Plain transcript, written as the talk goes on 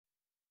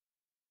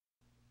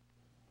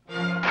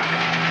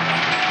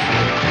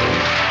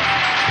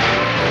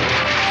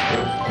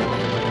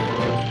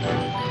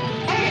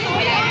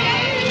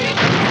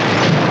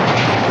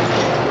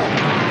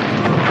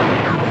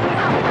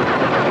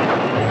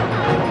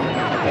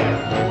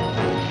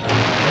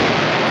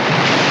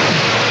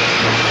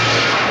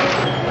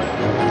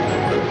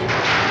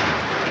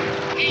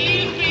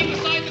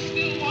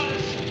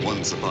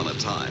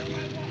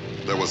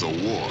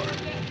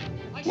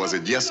Was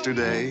it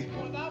yesterday,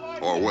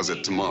 or was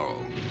it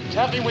tomorrow?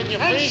 Tell me when you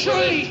And feel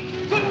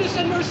surely, goodness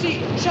and mercy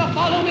shall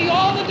follow me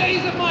all the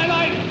days of my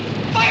life.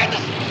 Fire the...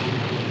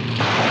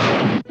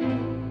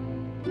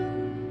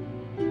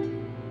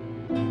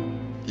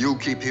 You'll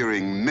keep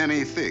hearing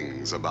many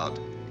things about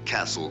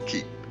Castle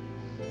Keep.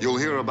 You'll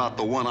hear about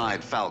the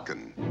one-eyed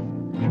falcon.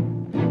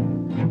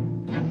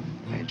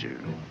 Major,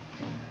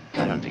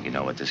 I don't think you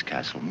know what this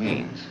castle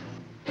means.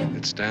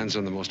 It stands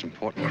on the most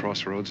important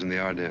crossroads in the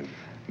Ardennes.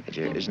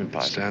 Major, isn't it It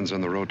possible? stands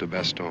on the road to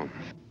Bastogne.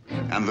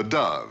 And the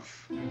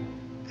dove.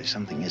 If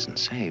something isn't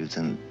saved,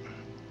 then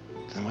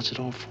what's it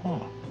all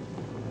for?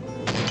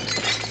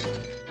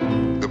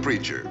 The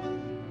preacher.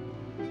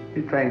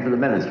 You trained for the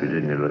ministry,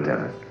 didn't you,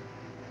 Lieutenant?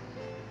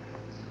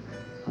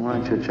 Why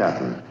aren't you a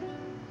chaplain?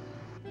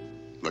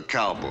 The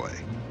cowboy.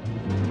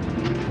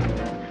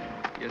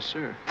 Yes,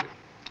 sir.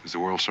 Is the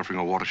world suffering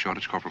a water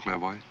shortage, Corporal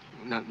Clairvoyant?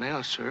 Not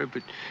now, sir,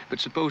 but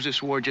suppose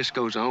this war just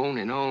goes on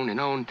and on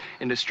and on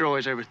and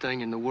destroys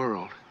everything in the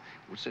world.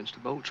 Well, since the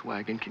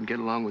Volkswagen can get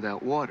along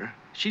without water,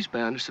 she's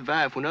bound to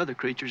survive when other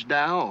creatures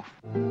die off.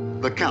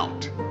 The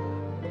Count.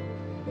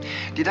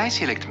 Did I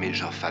select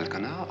Major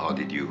Falconer, or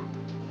did you?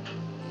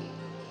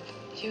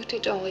 You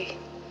did, Ollie.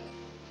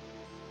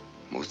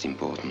 Most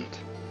important,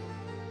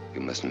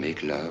 you must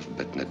make love,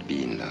 but not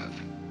be in love.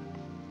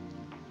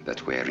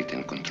 That way I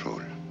retain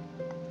control.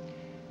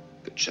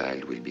 The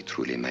child will be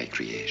truly my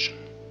creation.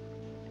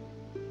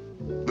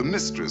 The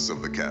mistress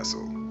of the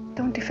castle.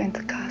 Don't defend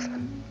the castle.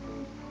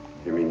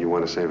 You mean you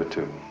want to save it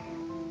too?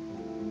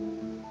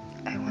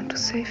 I want to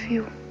save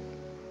you.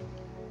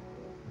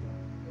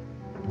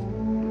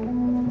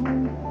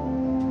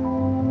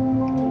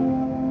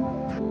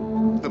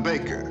 The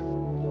baker.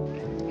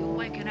 You're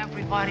waking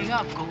everybody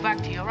up. Go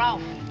back to your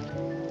outfit.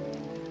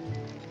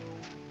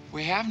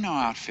 We have no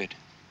outfit.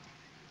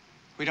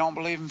 We don't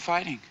believe in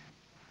fighting.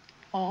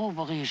 Oh, who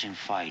believes in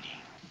fighting?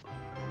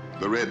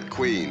 The Red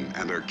Queen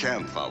and her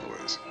camp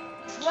followers.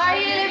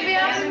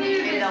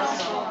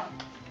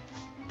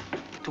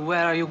 To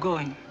where are you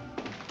going?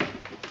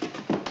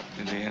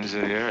 To the ends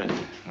of the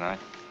earth, and I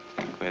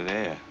think we're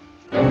there.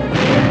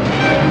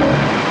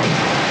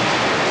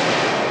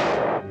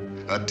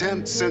 A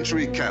 10th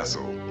century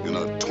castle in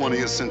a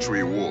 20th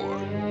century war.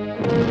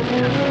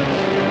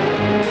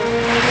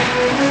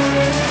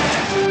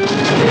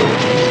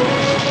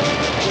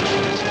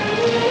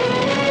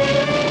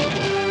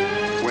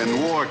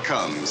 When war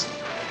comes,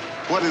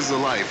 what is the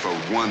life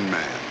of one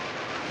man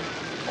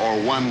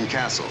or one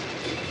castle?